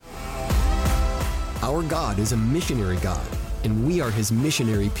Our God is a missionary God, and we are His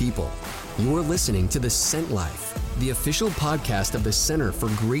missionary people. You're listening to The Sent Life, the official podcast of the Center for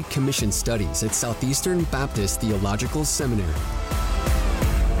Great Commission Studies at Southeastern Baptist Theological Seminary.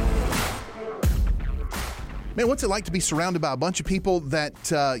 Man, what's it like to be surrounded by a bunch of people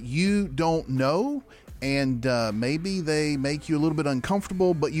that you don't know, and maybe they make you a little bit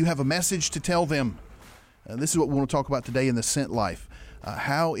uncomfortable, but you have a message to tell them? This is what we want to talk about today in The Sent Life.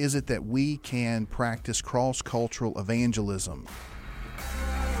 How is it that we can practice cross-cultural evangelism?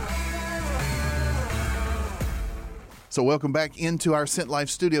 So welcome back into our Sent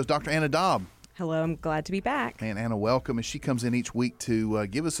Life studios, Dr. Anna Dobb. Hello, I'm glad to be back. And Anna, welcome. As she comes in each week to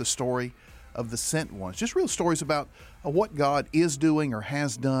give us a story of the sent ones, just real stories about what God is doing or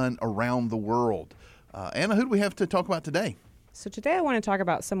has done around the world. Anna, who do we have to talk about today? So today I want to talk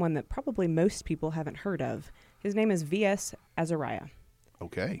about someone that probably most people haven't heard of. His name is V.S. Azariah.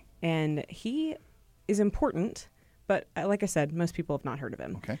 Okay. And he is important, but like I said, most people have not heard of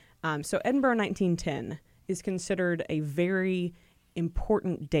him. Okay. So Edinburgh 1910 is considered a very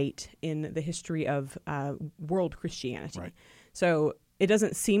important date in the history of world Christianity. Right. So it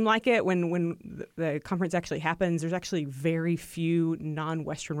doesn't seem like it when the conference actually happens. There's actually very few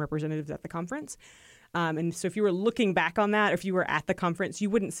non-Western representatives at the conference. And so if you were looking back on that, or if you were at the conference,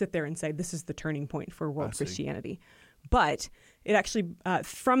 you wouldn't sit there and say, this is the turning point for world Christianity. But it actually,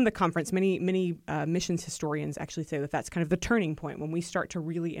 from the conference, many missions historians actually say that that's kind of the turning point when we start to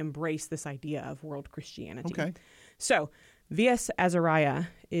really embrace this idea of world Christianity. Okay. So V.S. Azariah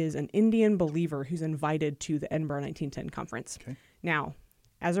is an Indian believer who's invited to the Edinburgh 1910 conference. Okay. Now,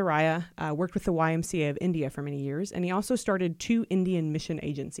 Azariah worked with the YMCA of India for many years, and he also started 2 Indian mission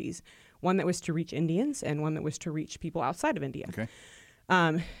agencies, one that was to reach Indians and one that was to reach people outside of India. Okay.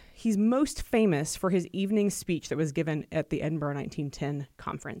 He's most famous for his evening speech that was given at the Edinburgh 1910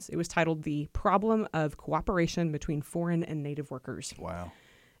 conference. It was titled The Problem of Cooperation Between Foreign and Native Workers. Wow.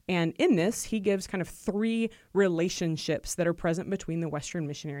 And in this, he gives kind of 3 relationships that are present between the Western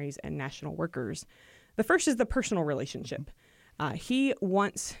missionaries and national workers. The first is the personal relationship. He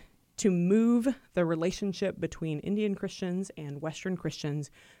wants to move the relationship between Indian Christians and Western Christians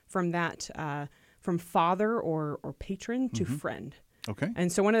from father or patron to friend. Okay.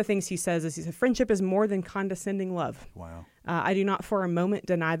 And so one of the things he says is, friendship is more than condescending love. Wow. I do not for a moment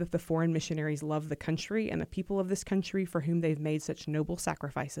deny that the foreign missionaries love the country and the people of this country for whom they've made such noble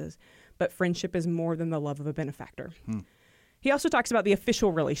sacrifices, but friendship is more than the love of a benefactor. He also talks about the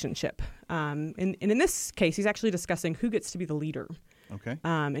official relationship. And in this case, he's actually discussing who gets to be the leader. Okay.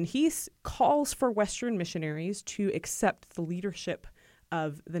 And he calls for Western missionaries to accept the leadership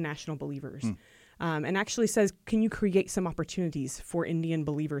of the national believers. And actually says, can you create some opportunities for Indian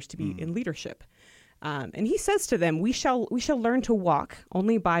believers to be in leadership? And he says to them, we shall learn to walk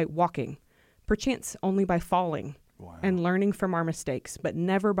only by walking, perchance only by falling, and learning from our mistakes, but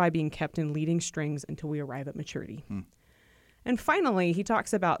never by being kept in leading strings until we arrive at maturity. And finally, he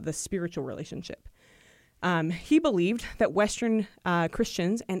talks about the spiritual relationship. He believed that Western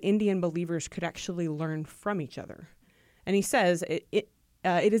Christians and Indian believers could actually learn from each other. And he says,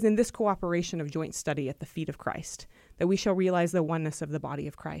 it is in this cooperation of joint study at the feet of Christ that we shall realize the oneness of the body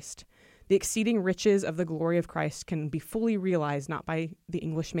of Christ. The exceeding riches of the glory of Christ can be fully realized not by the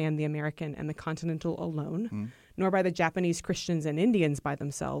Englishman, the American, and the continental alone, nor by the Japanese Christians and Indians by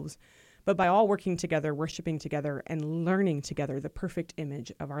themselves, but by all working together, worshiping together, and learning together the perfect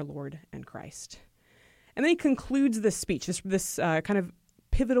image of our Lord and Christ. And then he concludes this speech, this kind of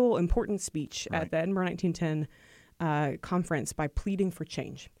pivotal, important speech at the Edinburgh 1910 conference by pleading for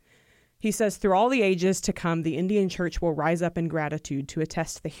change. He says, through all the ages to come, the Indian church will rise up in gratitude to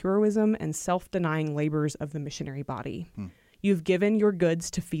attest the heroism and self-denying labors of the missionary body. You've given your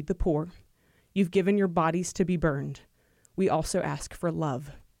goods to feed the poor. You've given your bodies to be burned. We also ask for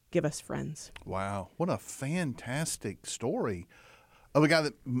love. Give us friends. Wow. What a fantastic story of a guy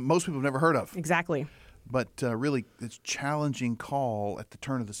that most people have never heard of. Exactly. But really, it's a challenging call at the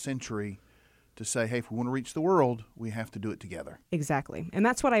turn of the century to say, hey, if we want to reach the world, we have to do it together. Exactly. And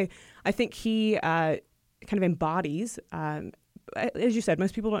that's what I think he kind of embodies. As you said,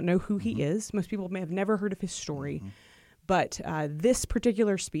 most people don't know who he is. Most people may have never heard of his story. But this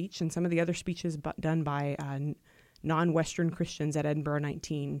particular speech and some of the other speeches done by non-Western Christians at Edinburgh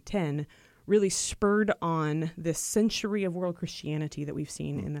 1910 really spurred on this century of world Christianity that we've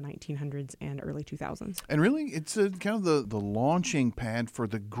seen in the 1900s and early 2000s. And really, it's kind of the launching pad for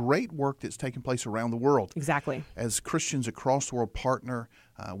the great work that's taking place around the world. Exactly. As Christians across the world partner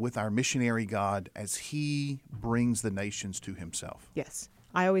with our missionary God as He brings the nations to Himself. Yes.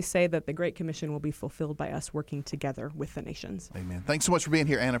 I always say that the Great Commission will be fulfilled by us working together with the nations. Amen. Thanks so much for being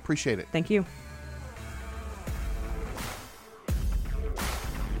here, Anna. Appreciate it. Thank you.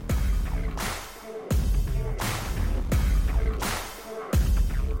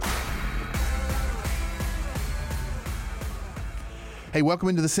 Hey, welcome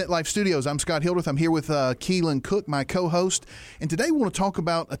into the Sent Life Studios. I'm Scott Hildreth. I'm here with Keelan Cook, my co-host. And today we want to talk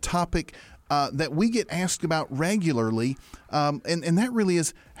about a topic that we get asked about regularly. And that really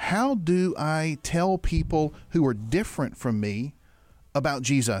is, how do I tell people who are different from me about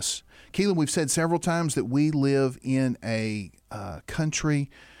Jesus? Keelan, we've said several times that we live in a country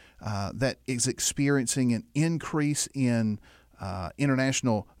that is experiencing an increase in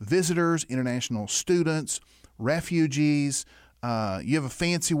international visitors, international students, refugees. You have a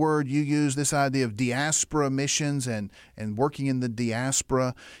fancy word you use, this idea of diaspora missions and working in the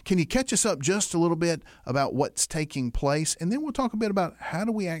diaspora. Can you catch us up just a little bit about what's taking place? And then we'll talk a bit about how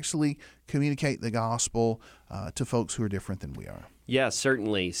do we actually communicate the gospel to folks who are different than we are. Yeah,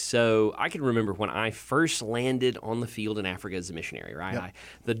 certainly. So I can remember when I first landed on the field in Africa as a missionary, right? Yep.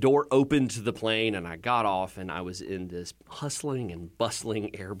 The door opened to the plane and I got off and I was in this hustling and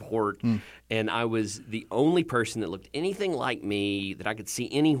bustling airport and I was the only person that looked anything like me that I could see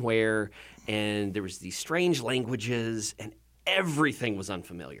anywhere, and there was these strange languages and everything was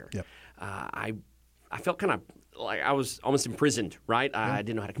unfamiliar. Yep. I felt kind of like I was almost imprisoned, right? I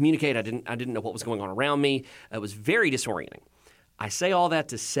didn't know how to communicate. I didn't know what was going on around me. It was very disorienting. I say all that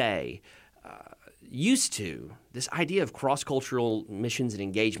to say, used to, this idea of cross-cultural missions and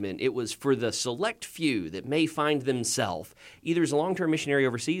engagement, it was for the select few that may find themselves either as a long-term missionary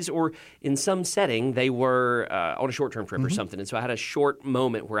overseas or in some setting they were on a short-term trip or something. And so I had a short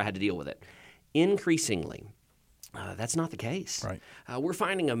moment where I had to deal with it. Increasingly, that's not the case. Right. We're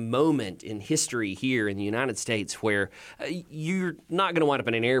finding a moment in history here in the United States where you're not going to wind up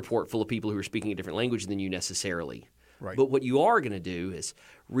in an airport full of people who are speaking a different language than you necessarily. Right. But what you are going to do is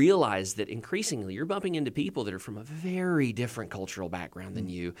realize that increasingly you're bumping into people that are from a very different cultural background than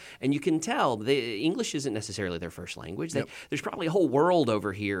you. And you can tell English isn't necessarily their first language. There's probably a whole world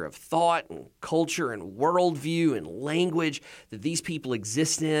over here of thought and culture and worldview and language that these people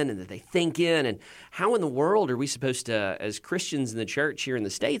exist in and that they think in. And how in the world are we supposed to, as Christians in the church here in the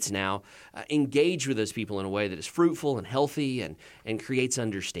States now, engage with those people in a way that is fruitful and healthy and creates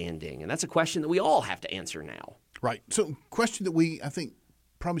understanding? And that's a question that we all have to answer now. Right. So, question that I think,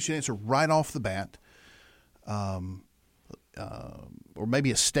 probably should answer right off the bat, or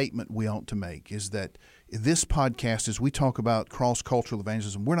maybe a statement we ought to make, is that this podcast, as we talk about cross-cultural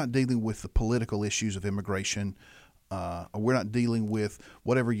evangelism, we're not dealing with the political issues of immigration, or we're not dealing with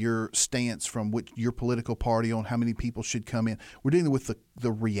whatever your stance from which your political party on how many people should come in. We're dealing with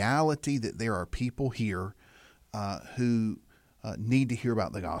the reality that there are people here who need to hear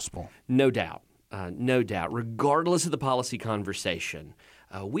about the gospel. No doubt. No doubt. Regardless of the policy conversation,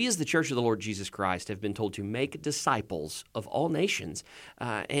 we as the Church of the Lord Jesus Christ have been told to make disciples of all nations.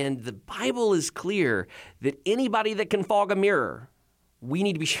 And the Bible is clear that anybody that can fog a mirror, we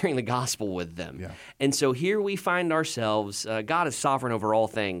need to be sharing the gospel with them. Yeah. And so here we find ourselves, God is sovereign over all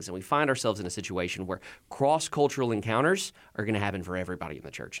things, and we find ourselves in a situation where cross-cultural encounters are going to happen for everybody in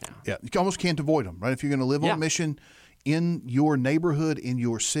the church now. Yeah, you almost can't avoid them, right? If you're going to live on mission in your neighborhood, in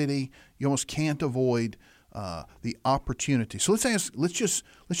your city, you almost can't avoid the opportunity. So let's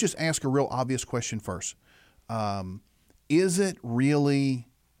just ask a real obvious question first. Is it really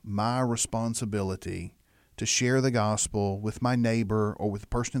my responsibility to share the gospel with my neighbor or with the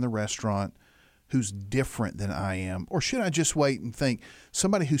person in the restaurant who's different than I am? Or should I just wait and think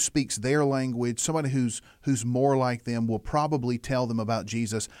somebody who speaks their language, somebody who's more like them will probably tell them about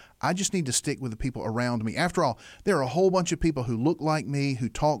Jesus? I just need to stick with the people around me. After all, there are a whole bunch of people who look like me, who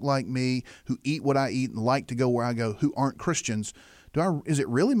talk like me, who eat what I eat and like to go where I go, who aren't Christians. Is it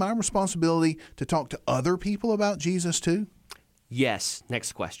really my responsibility to talk to other people about Jesus too? Yes.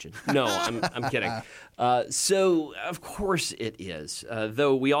 Next question. No, I'm kidding. So, of course it is,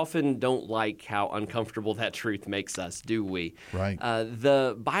 though we often don't like how uncomfortable that truth makes us, do we? Right.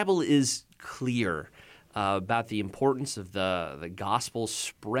 The Bible is clear about the importance of the gospel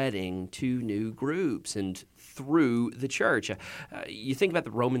spreading to new groups and through the church. You think about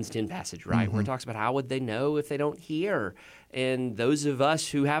the Romans 10 passage, right, where it talks about how would they know if they don't hear? And those of us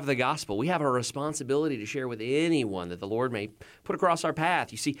who have the gospel, we have a responsibility to share with anyone that the Lord may put across our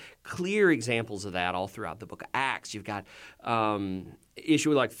path. You see clear examples of that all throughout the book of Acts. You've got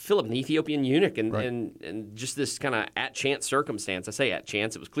issue like Philip, an Ethiopian eunuch, and just this kind of at-chance circumstance. I say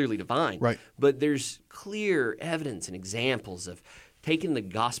at-chance, it was clearly divine. Right. But there's clear evidence and examples of taking the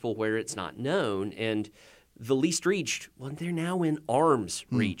gospel where it's not known, and the least reached, well, they're now in arm's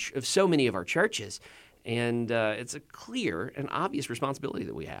reach of so many of our churches. And it's a clear and obvious responsibility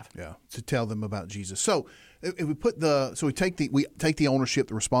that we have. Yeah, to tell them about Jesus. So if we take the ownership,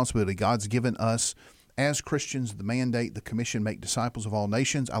 the responsibility God's given us as Christians, the mandate, the commission, make disciples of all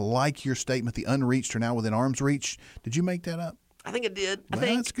nations. I like your statement. The unreached are now within arm's reach. Did you make that up? I think it did. Well,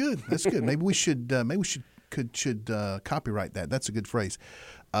 that's good. That's good. Maybe we should copyright that. That's a good phrase.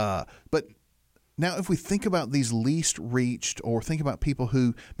 But now, if we think about these least reached, or think about people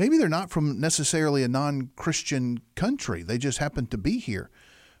who maybe they're not from necessarily a non-Christian country, they just happen to be here.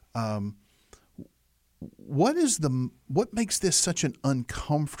 What makes this such an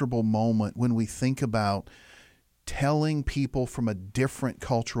uncomfortable moment when we think about telling people from a different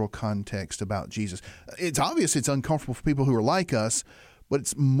cultural context about Jesus? It's obvious it's uncomfortable for people who are like us, but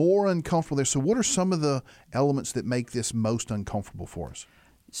it's more uncomfortable there. So what are some of the elements that make this most uncomfortable for us?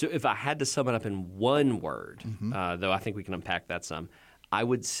 So if I had to sum it up in one word, though I think we can unpack that some, I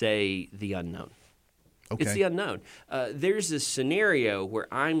would say the unknown. Okay. It's the unknown. There's this scenario where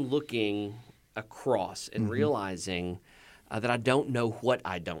I'm looking across and realizing that I don't know what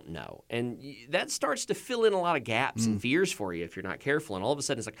I don't know. And that starts to fill in a lot of gaps and fears for you if you're not careful. And all of a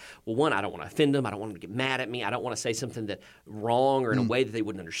sudden it's like, well, one, I don't want to offend them. I don't want them to get mad at me. I don't want to say something that wrong or in a way that they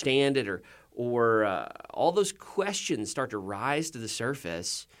wouldn't understand it, or all those questions start to rise to the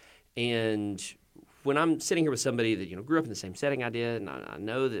surface. And when I'm sitting here with somebody that grew up in the same setting I did, and I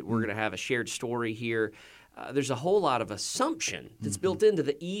know that we're going to have a shared story here, there's a whole lot of assumption that's built into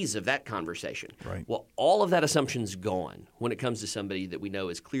the ease of that conversation. Right. Well, all of that assumption's gone when it comes to somebody that we know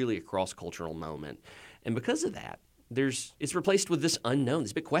is clearly a cross-cultural moment. And because of that, it's replaced with this unknown,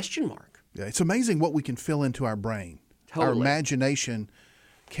 this big question mark. Yeah, it's amazing what we can fill into our brain. Totally. Our imagination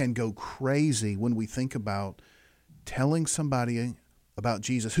can go crazy when we think about telling somebody about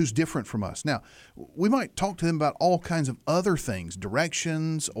Jesus who's different from us. Now, we might talk to them about all kinds of other things,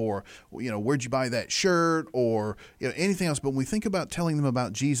 directions, or where'd you buy that shirt, or anything else. But when we think about telling them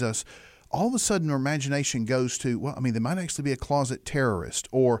about Jesus, all of a sudden our imagination goes to, well, I mean, they might actually be a closet terrorist,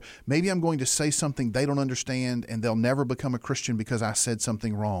 or maybe I'm going to say something they don't understand and they'll never become a Christian because I said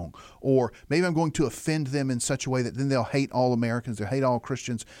something wrong, or maybe I'm going to offend them in such a way that then they'll hate all Americans, they'll hate all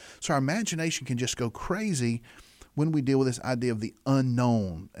Christians. So our imagination can just go crazy when we deal with this idea of the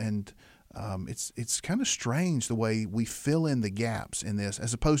unknown. And it's kind of strange the way we fill in the gaps in this,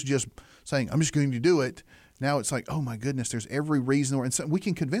 as opposed to just saying, I'm just going to do it. Now it's like, oh my goodness, there's every reason. And so we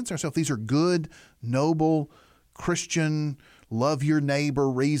can convince ourselves these are good, noble, Christian, love your neighbor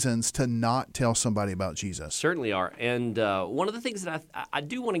reasons to not tell somebody about Jesus. Certainly are. And one of the things that I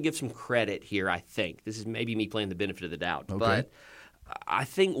do want to give some credit here, I think, this is maybe me playing the benefit of the doubt, but I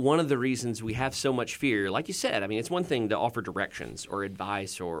think one of the reasons we have so much fear, like you said, I mean, it's one thing to offer directions or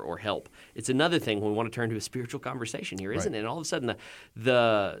advice or help. It's another thing when we want to turn to a spiritual conversation here, isn't it? And all of a sudden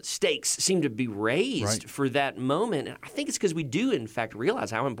the stakes seem to be raised for that moment. And I think it's because we do, in fact, realize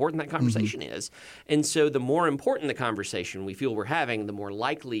how important that conversation is. And so the more important the conversation we feel we're having, the more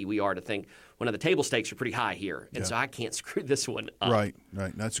likely we are to think, well, now the table stakes are pretty high here. And so I can't screw this one up. Right.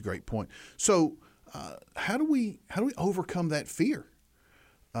 That's a great point. So how do we overcome that fear?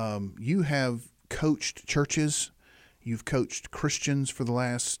 You have coached churches, you've coached Christians for the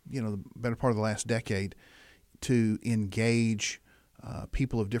last, the better part of the last decade to engage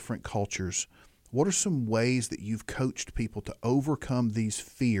people of different cultures. What are some ways that you've coached people to overcome these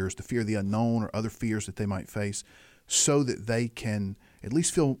fears, the fear of the unknown or other fears that they might face, so that they can at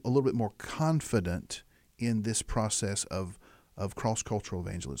least feel a little bit more confident in this process of cross-cultural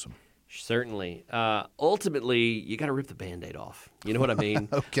evangelism? Certainly. Ultimately, you got to rip the Band-Aid off. You know what I mean?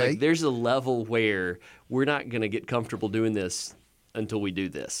 Okay. Like, there's a level where we're not going to get comfortable doing this until we do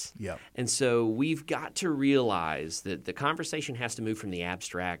this. Yeah. And so we've got to realize that the conversation has to move from the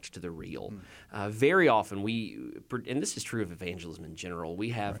abstract to the real. Very often and this is true of evangelism in general,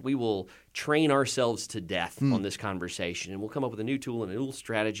 we will train ourselves to death on this conversation, and we'll come up with a new tool and a new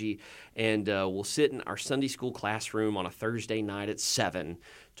strategy, and we'll sit in our Sunday school classroom on a Thursday night at 7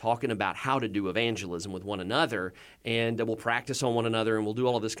 talking about how to do evangelism with one another, and we'll practice on one another, and we'll do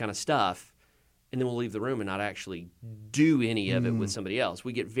all of this kind of stuff. And then we'll leave the room and not actually do any of it with somebody else.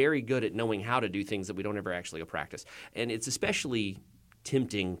 We get very good at knowing how to do things that we don't ever actually go practice. And it's especially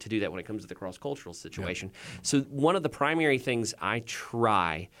tempting to do that when it comes to the cross-cultural situation. Yeah. So one of the primary things I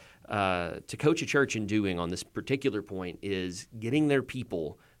try to coach a church in doing on this particular point is getting their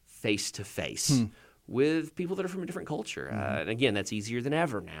people face-to-face with people that are from a different culture. And again, that's easier than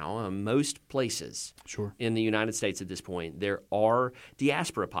ever now. Most places in the United States at this point, there are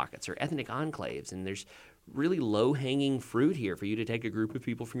diaspora pockets or ethnic enclaves, and there's really low-hanging fruit here for you to take a group of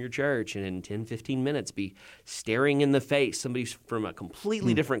people from your church and in 10, 15 minutes be staring in the face somebody from a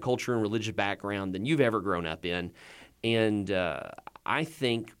completely different culture and religious background than you've ever grown up in. And I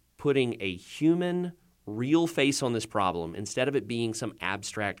think putting a human real face on this problem instead of it being some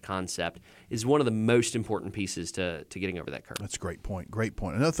abstract concept is one of the most important pieces to getting over that curve. That's a great point. Great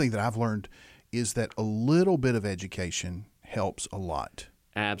point. Another thing that I've learned is that a little bit of education helps a lot.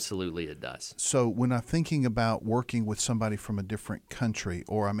 Absolutely, it does. So when I'm thinking about working with somebody from a different country,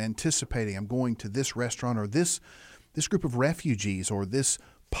 or I'm anticipating I'm going to this restaurant, or this group of refugees, or this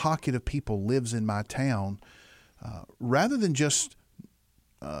pocket of people lives in my town, rather than just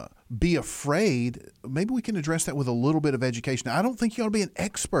be afraid, maybe we can address that with a little bit of education. I don't think you ought to be an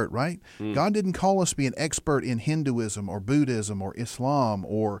expert, right? God didn't call us to be an expert in Hinduism or Buddhism or Islam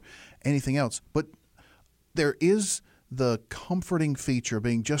or anything else. But there is the comforting feature of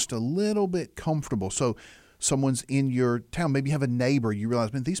being just a little bit comfortable. So someone's in your town, maybe you have a neighbor, you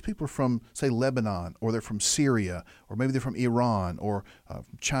realize, man, these people are from, say, Lebanon, or they're from Syria, or maybe they're from Iran, or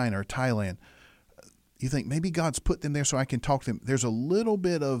China, or Thailand. You think maybe God's put them there so I can talk to them. There's a little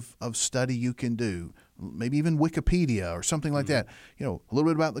bit of study you can do, maybe even Wikipedia or something like that. A little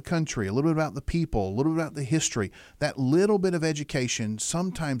bit about the country, a little bit about the people, a little bit about the history. That little bit of education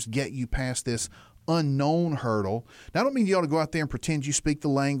sometimes get you past this unknown hurdle. Now, I don't mean you ought to go out there and pretend you speak the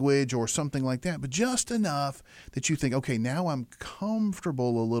language or something like that, but just enough that you think, okay, now I'm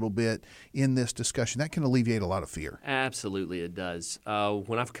comfortable a little bit in this discussion. That can alleviate a lot of fear. Absolutely, it does.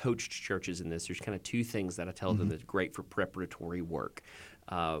 When I've coached churches in this, there's kind of two things that I tell them that's great for preparatory work.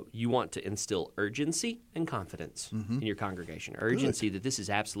 You want to instill urgency and confidence in your congregation. Urgency that this is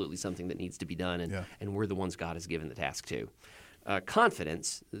absolutely something that needs to be done, and we're the ones God has given the task to.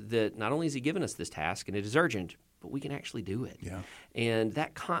 Confidence that not only has He given us this task, and it is urgent, but we can actually do it. Yeah. And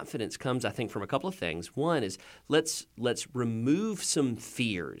that confidence comes, I think, from a couple of things. One is let's remove some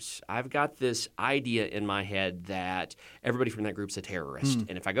fears. I've got this idea in my head that everybody from that group's a terrorist,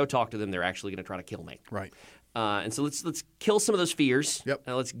 and if I go talk to them, they're actually going to try to kill me. Right. And so let's kill some of those fears. Yep.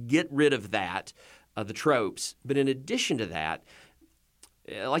 Let's get rid of that, the tropes. But in addition to that,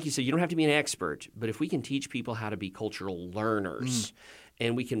 like you said, you don't have to be an expert, but if we can teach people how to be cultural learners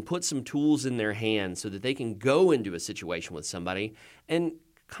and we can put some tools in their hands so that they can go into a situation with somebody and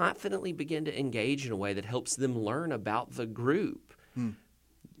confidently begin to engage in a way that helps them learn about the group,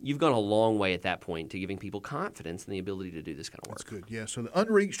 you've gone a long way at that point to giving people confidence in the ability to do this kind of work. That's good, yeah. So the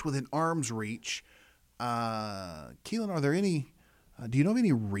unreached within arm's reach. Keelan, are there any, do you know of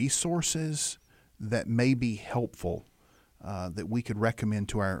any resources that may be helpful that we could recommend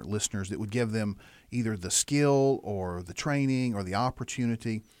to our listeners that would give them either the skill or the training or the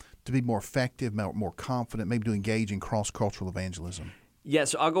opportunity to be more effective, more confident, maybe to engage in cross-cultural evangelism? Yeah,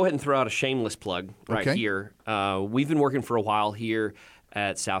 so I'll go ahead and throw out a shameless plug right here. We've been working for a while here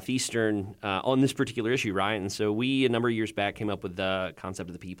at Southeastern on this particular issue, right? And so we, a number of years back, came up with the concept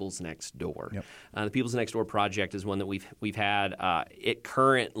of the People's Next Door. Yep. The People's Next Door project is one that we've had. It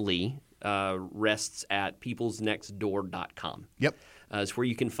currently rests at peoplesnextdoor.com. Yep. It's where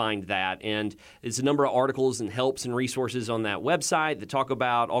you can find that. And there's a number of articles and helps and resources on that website that talk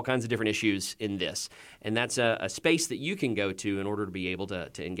about all kinds of different issues in this. And that's a space that you can go to in order to be able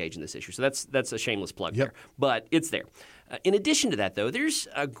to engage in this issue. So that's a shameless plug there. But it's there. In addition to that, though, there's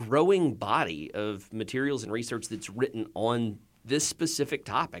a growing body of materials and research that's written on this specific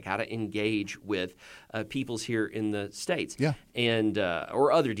topic, how to engage with peoples here in the States and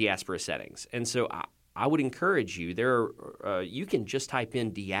or other diaspora settings. And so I would encourage you, you can just type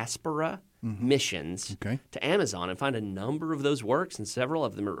in diaspora missions to Amazon and find a number of those works, and several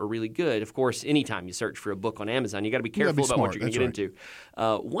of them are really good. Of course, anytime you search for a book on Amazon, you got to be careful about what you're going to get into.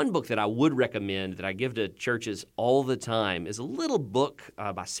 One book that I would recommend that I give to churches all the time is a little book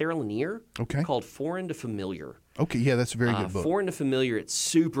by Sarah Lanier called Foreign to Familiar. Okay, yeah, that's a very good book. Foreign to Familiar, it's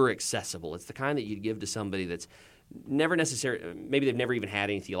super accessible. It's the kind that you'd give to somebody that's never necessarily, maybe they've never even had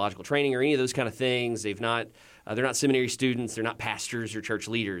any theological training or any of those kind of things. They're not seminary students, they're not pastors or church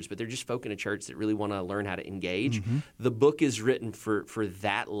leaders, but they're just folk in a church that really want to learn how to engage. The book is written for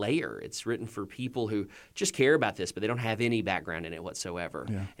that layer. It's written for people who just care about this, but they don't have any background in it whatsoever.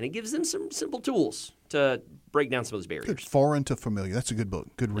 Yeah. And it gives them some simple tools to break down some of those barriers. Good. Foreign to Familiar. That's a good book,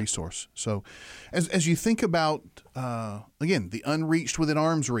 good resource. So as you think about, again, the unreached within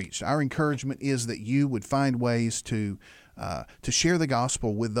arm's reach, our encouragement is that you would find ways to share the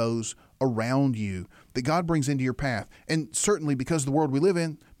gospel with those around you that God brings into your path. And certainly because of the world we live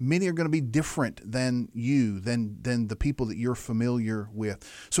in, many are going to be different than you, than the people that you're familiar with.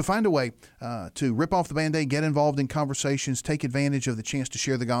 So find a way to rip off the Band-Aid, get involved in conversations, take advantage of the chance to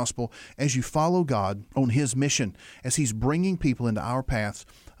share the gospel as you follow God on His mission, as He's bringing people into our paths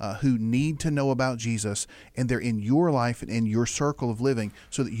who need to know about Jesus, and they're in your life and in your circle of living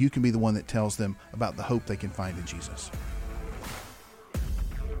so that you can be the one that tells them about the hope they can find in Jesus.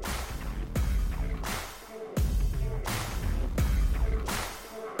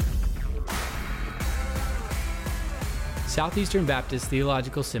 Southeastern Baptist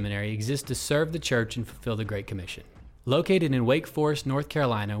Theological Seminary exists to serve the church and fulfill the Great Commission. Located in Wake Forest, North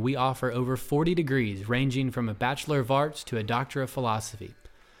Carolina, we offer over 40 degrees ranging from a Bachelor of Arts to a Doctor of Philosophy.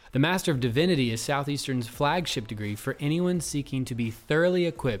 The Master of Divinity is Southeastern's flagship degree for anyone seeking to be thoroughly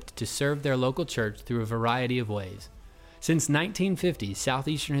equipped to serve their local church through a variety of ways. Since 1950,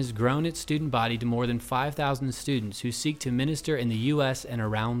 Southeastern has grown its student body to more than 5,000 students who seek to minister in the U.S. and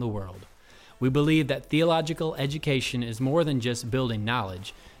around the world. We believe that theological education is more than just building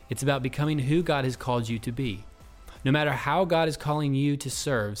knowledge. It's about becoming who God has called you to be. No matter how God is calling you to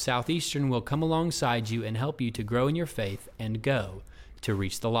serve, Southeastern will come alongside you and help you to grow in your faith and go to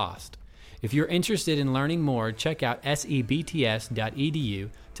reach the lost. If you're interested in learning more, check out sebts.edu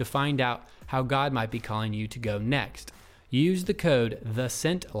to find out how God might be calling you to go next. Use the code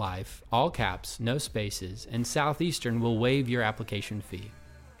TheSentLife, all caps, no spaces, and Southeastern will waive your application fee.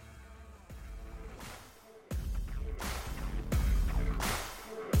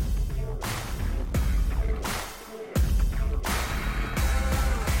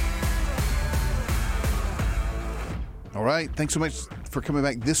 All right. Thanks so much for coming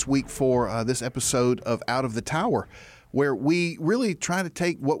back this week for this episode of Out of the Tower, where we really try to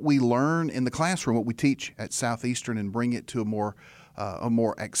take what we learn in the classroom, what we teach at Southeastern, and bring it to a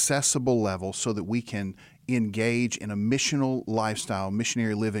more accessible level so that we can engage in a missional lifestyle,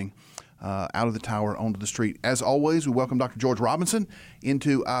 missionary living out of the tower onto the street. As always, we welcome Dr. George Robinson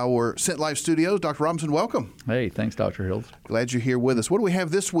into our Sent Life studios. Dr. Robinson, welcome. Hey, thanks, Dr. Hills. Glad you're here with us. What do we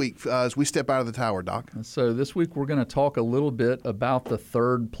have this week as we step out of the tower, Doc? So this week we're going to talk a little bit about the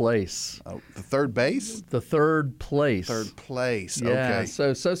third place. Oh, the third base? The third place. Third place, yeah, okay.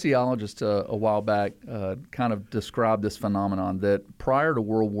 So sociologists a while back kind of described this phenomenon that prior to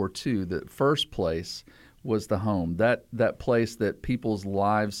World War II, that first place was the home, that place that people's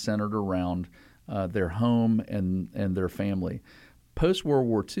lives centered around their home and their family. Post-World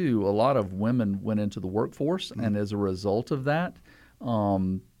War II, a lot of women went into the workforce, and as a result of that,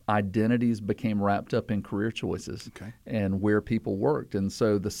 identities became wrapped up in career choices and where people worked. And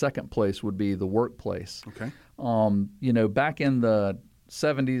so the second place would be the workplace. Okay. Back in the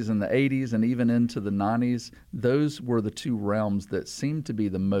 70s and the 80s and even into the 90s, those were the two realms that seemed to be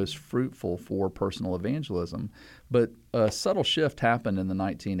the most fruitful for personal evangelism. But a subtle shift happened in the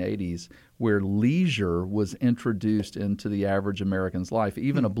 1980s where leisure was introduced into the average American's life.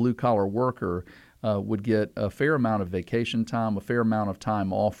 Even a blue-collar worker would get a fair amount of vacation time, a fair amount of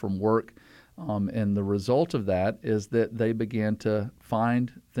time off from work. And the result of that is that they began to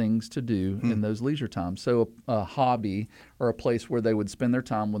find things to do in those leisure times. So a hobby or a place where they would spend their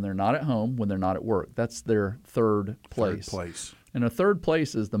time when they're not at home, when they're not at work. That's their third place. Third place. And a third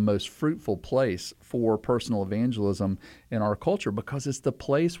place is the most fruitful place for personal evangelism in our culture because it's the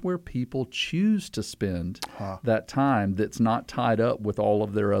place where people choose to spend that time that's not tied up with all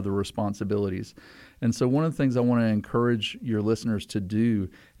of their other responsibilities. And so one of the things I want to encourage your listeners to do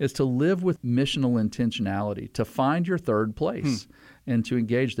is to live with missional intentionality, to find your third place and to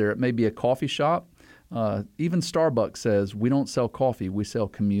engage there. It may be a coffee shop. Even Starbucks says, we don't sell coffee, we sell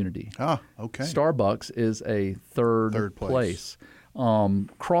community. Ah, okay. Starbucks is a third place.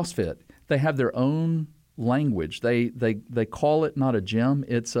 CrossFit, they have their own language. They call it not a gym,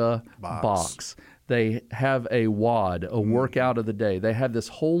 it's a box. They have a WOD, a workout of the day. They have this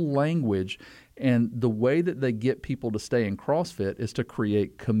whole language. And the way that they get people to stay in CrossFit is to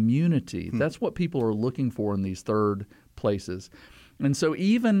create community. That's what people are looking for in these third places. And so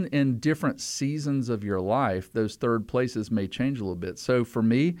even in different seasons of your life, those third places may change a little bit. So for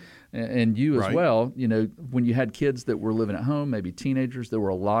me and you as well, when you had kids that were living at home, maybe teenagers, there were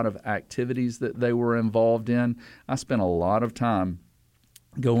a lot of activities that they were involved in. I spent a lot of time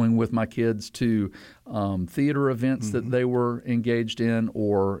going with my kids to theater events that they were engaged in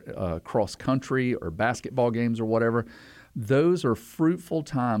or cross-country or basketball games or whatever. Those are fruitful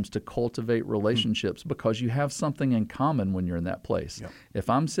times to cultivate relationships because you have something in common when you're in that place. Yep. If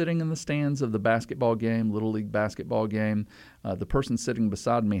I'm sitting in the stands of the basketball game, Little League basketball game, the person sitting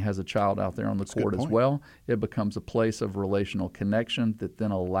beside me has a child out there on the court as well. It becomes a place of relational connection that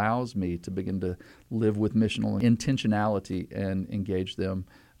then allows me to begin to live with missional intentionality and engage them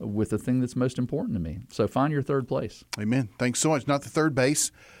with the thing that's most important to me. So find your third place. Amen. Thanks so much. Not the third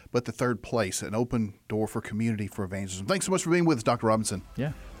base, but the third place, an open door for community, for evangelism. Thanks so much for being with us, Dr. Robinson.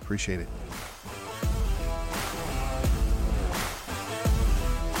 Yeah. Appreciate it.